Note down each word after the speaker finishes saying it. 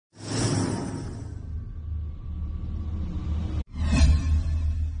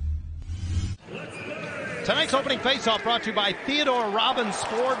Tonight's opening faceoff brought to you by Theodore Robbins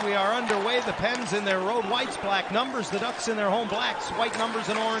Ford. We are underway. The Pens in their road whites, black numbers. The Ducks in their home blacks, white numbers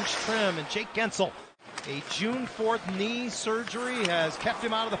and orange trim. And Jake Guentzel, a June 4th knee surgery has kept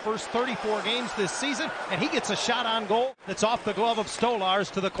him out of the first 34 games this season. And he gets a shot on goal that's off the glove of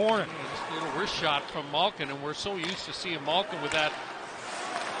Stolars to the corner. Just a little wrist shot from Malkin, and we're so used to seeing Malkin with that.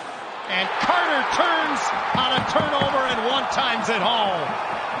 And Carter turns on a turnover and one times it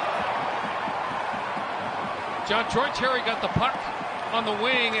home. Troy Terry got the puck on the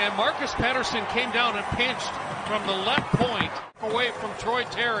wing, and Marcus Pettersson came down and pinched from the left point away from Troy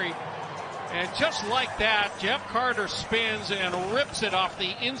Terry. And just like that, Jeff Carter spins and rips it off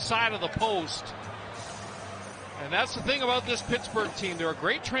the inside of the post. And that's the thing about this Pittsburgh team. They're a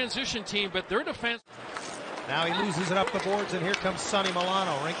great transition team, but their defense... Now he loses it up the boards, and here comes Sonny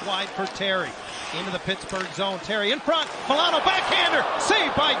Milano. Rink wide for Terry. Into the Pittsburgh zone. Terry in front. Milano backhander.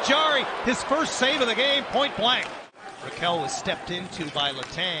 Saved by Jarry. His first save of the game, point blank. Raquel was stepped into by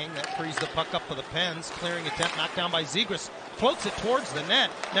Letang. That frees the puck up for the Pens. Clearing attempt knocked down by Zegras. Floats it towards the net.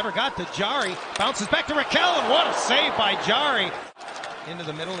 Never got to Jarry. Bounces back to Raquel, and what a save by Jarry. Into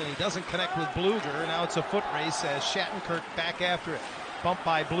the middle, and he doesn't connect with Bluger. Now it's a foot race as Shattenkirk back after it. Bumped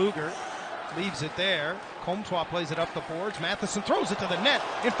by Bluger. Leaves it there. Comtois plays it up the boards. Matheson throws it to the net.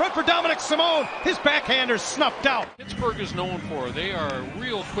 In front for Dominic Simone. His backhander snuffed out. Pittsburgh is known for. They are a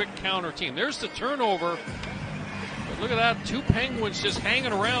real quick counter team. There's the turnover. But look at that. Two Penguins just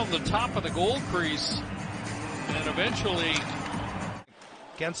hanging around the top of the goal crease. And eventually...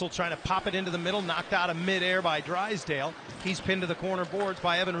 Guentzel trying to pop it into the middle. Knocked out of midair by Drysdale. He's pinned to the corner boards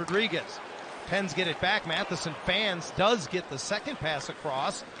by Evan Rodriguez. Pens get it back. Matheson fans, does get the second pass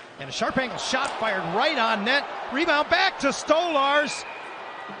across. And a sharp angle shot fired right on net. Rebound back to Stolars.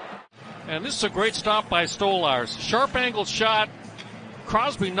 And this is a great stop by Stolars. Sharp angle shot.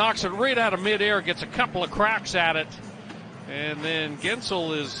 Crosby knocks it right out of midair, gets a couple of cracks at it. And then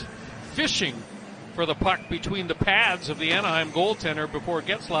Guentzel is fishing for the puck between the pads of the Anaheim goaltender before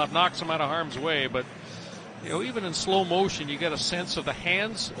Getzlaf knocks him out of harm's way. But you know, even in slow motion, you get a sense of the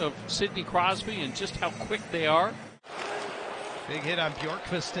hands of Sidney Crosby and just how quick they are. Big hit on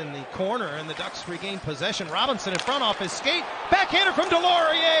Bjorkqvist in the corner, and the Ducks regain possession. Robinson in front off his skate. Backhander from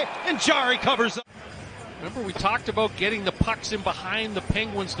Delorier, and Jarry covers up. Remember, we talked about getting the pucks in behind the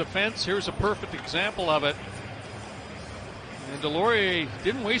Penguins' defense. Here's a perfect example of it. And Delorier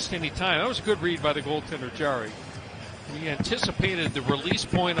didn't waste any time. That was a good read by the goaltender, Jarry. He anticipated the release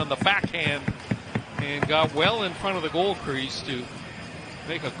point on the backhand and got well in front of the goal crease to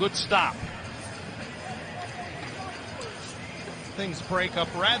make a good stop. Things break up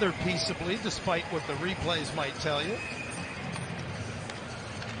rather peaceably, despite what the replays might tell you.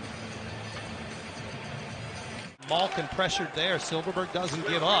 Malkin pressured there. Silverberg doesn't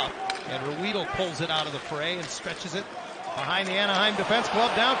give up. And Ruedel pulls it out of the fray and stretches it behind the Anaheim defense.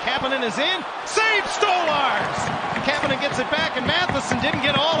 Glove down. Kapanen is in. Save Stolars! Kapanen gets it back, and Matheson didn't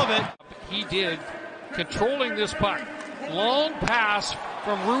get all of it. He did. Controlling this puck. Long pass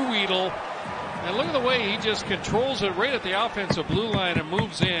from Ruedel. And look at the way he just controls it right at the offensive blue line and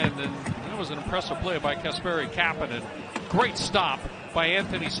moves in. And that was an impressive play by Kasperi Kapanen. Great stop by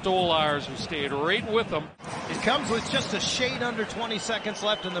Anthony Stolars, who stayed right with him. It comes with just a shade under 20 seconds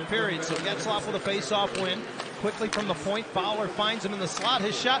left in the period. So Getzlaf with a face-off win. Quickly from the point, Fowler finds him in the slot.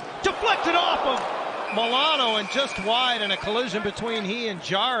 His shot deflected off of Milano and just wide, and a collision between he and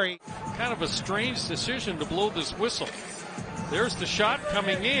Jarry. Kind of a strange decision to blow this whistle. There's the shot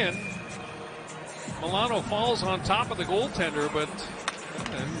coming in. Milano falls on top of the goaltender, but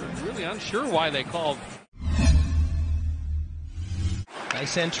I'm really unsure why they called.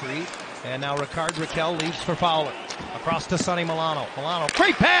 Nice entry, and now Ricard Raquel leaves for Fowler. Across to Sonny Milano. Milano,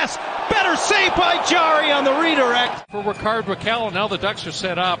 great pass! Better save by Jarry on the redirect. For Ricard Raquel, and now the Ducks are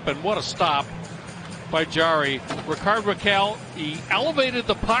set up, and what a stop by Jarry. Ricard Raquel, he elevated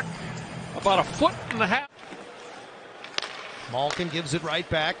the puck about a foot and a half. Malkin gives it right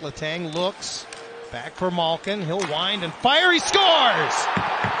back. Letang looks. Back for Malkin. He'll wind and fire. He scores!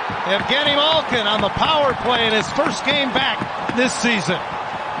 Evgeny Malkin on the power play in his first game back this season.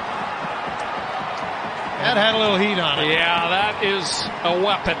 That had a little heat on it. Yeah, that is a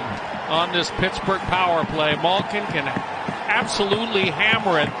weapon on this Pittsburgh power play. Malkin can absolutely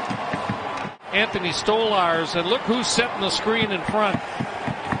hammer it. Anthony Stolars, and look who's setting the screen in front.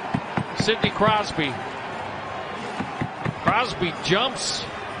 Sidney Crosby. Crosby jumps.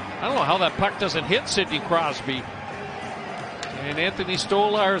 I don't know how that puck doesn't hit Sidney Crosby. And Anthony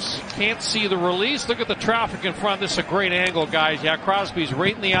Stolars can't see the release. Look at the traffic in front. This is a great angle, guys. Yeah, Crosby's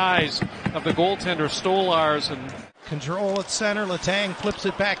right in the eyes of the goaltender, Stolars. And control at center. Letang flips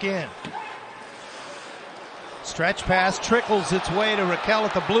it back in. Stretch pass trickles its way to Raquel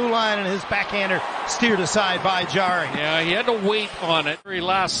at the blue line, and his backhander steered aside by Jarry. Yeah, he had to wait on it. Very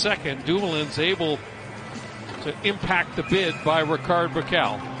last second, Dumoulin's able to impact the bid by Ricard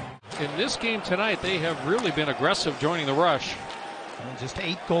Raquel. In this game tonight, they have really been aggressive joining the rush. And just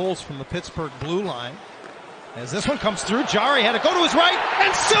 8 goals from the Pittsburgh blue line. As this one comes through, Jarry had to go to his right,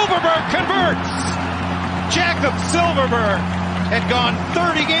 and Silverberg converts! Jakob Silverberg had gone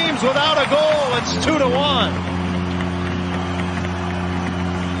 30 games without a goal. It's 2-1.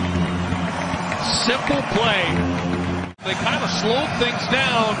 Simple play. They kind of slowed things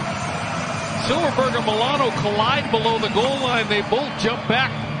down. Silverberg and Milano collide below the goal line. They both jump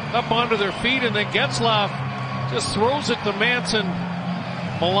back up onto their feet, and then Getzlaf just throws it to Manson.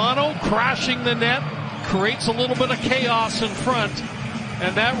 Milano crashing the net, creates a little bit of chaos in front,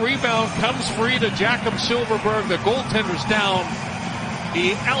 and that rebound comes free to Jakob Silverberg. The goaltender's down.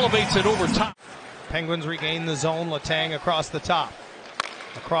 He elevates it over top. Penguins regain the zone. Letang across the top.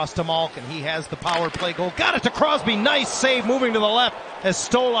 Across to Malkin. He has the power play goal. Got it to Crosby. Nice save moving to the left as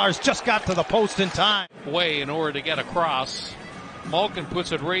Stolarz just got to the post in time. Way in order to get across. Malkin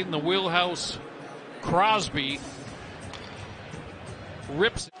puts it right in the wheelhouse. Crosby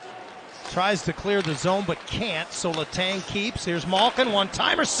rips it. Tries to clear the zone but can't, so Letang keeps. Here's Malkin,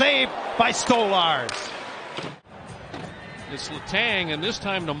 one-timer save by Stolarz. It's Letang, and this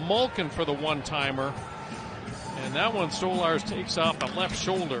time to Malkin for the one-timer. And that one Stolarz takes off the left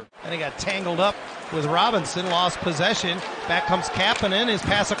shoulder. And he got tangled up with Robinson, lost possession. Back comes Kapanen, his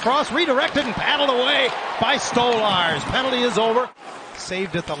pass across, redirected and paddled away by Stolarz. Penalty is over.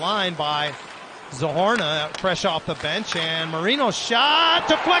 Saved at the line by Zahorna, fresh off the bench, and Marino's shot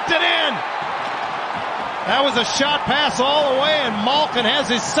deflected in. That was a shot pass all the way, and Malkin has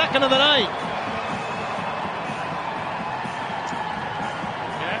his second of the night.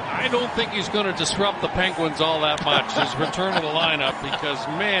 I don't think he's going to disrupt the Penguins all that much, his return to the lineup, because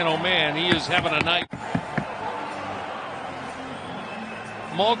man, oh man, he is having a night.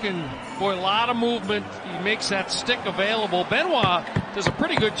 Malkin, boy, a lot of movement. He makes that stick available. Benoit does a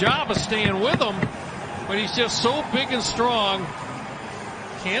pretty good job of staying with him, but he's just so big and strong.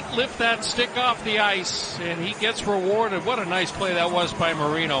 Can't lift that stick off the ice, and he gets rewarded. What a nice play that was by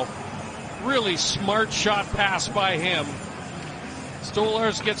Marino. Really smart shot pass by him.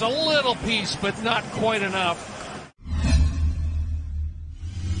 Stolarz gets a little piece, but not quite enough.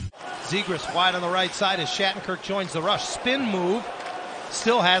 Zegras wide on the right side as Shattenkirk joins the rush. Spin move.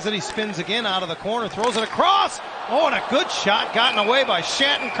 Still has it. He spins again out of the corner, throws it across. Oh, and a good shot gotten away by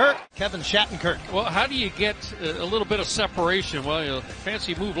Shattenkirk. Kevin Shattenkirk. Well, how do you get a little bit of separation? Well, a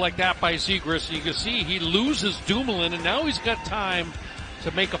fancy move like that by Zegras. You can see he loses Dumoulin, and now he's got time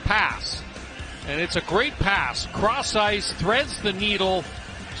to make a pass. And it's a great pass. Cross ice, threads the needle.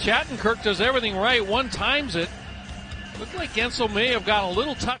 Shattenkirk does everything right. One times it. Looked like Gensel may have got a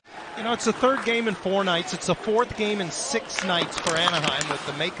little touch. You know, it's the 3rd game in 4 nights. It's the 4th game in 6 nights for Anaheim with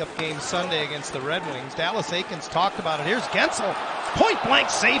the makeup game Sunday against the Red Wings. Dallas Aikens talked about it. Here's Gensel. Point-blank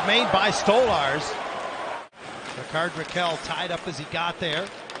save made by Stolarz. Ricard Raquel tied up as he got there.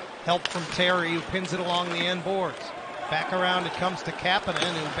 Help from Terry, who pins it along the end boards. Back around it comes to Kapanen,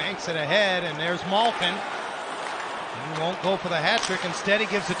 who banks it ahead, and there's Malkin. He won't go for the hat trick. Instead, he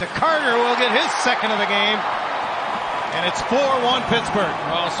gives it to Carter, who will get his second of the game. And it's 4-1 Pittsburgh.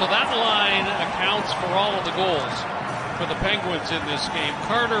 Well, so that line accounts for all of the goals for the Penguins in this game.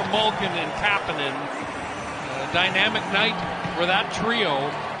 Carter, Malkin, and Kapanen. A dynamic night for that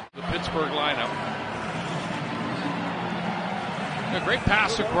trio, the Pittsburgh lineup. A great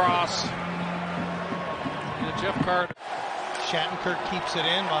pass across. And Jeff Carter. Shattenkirk keeps it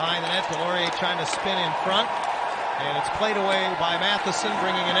in behind the net. Delorier trying to spin in front. And it's played away by Matheson,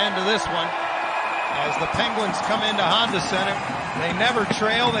 bringing an end to this one. As the Penguins come into Honda Center, they never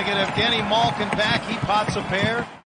trail. They get Evgeny Malkin back. He pots a pair.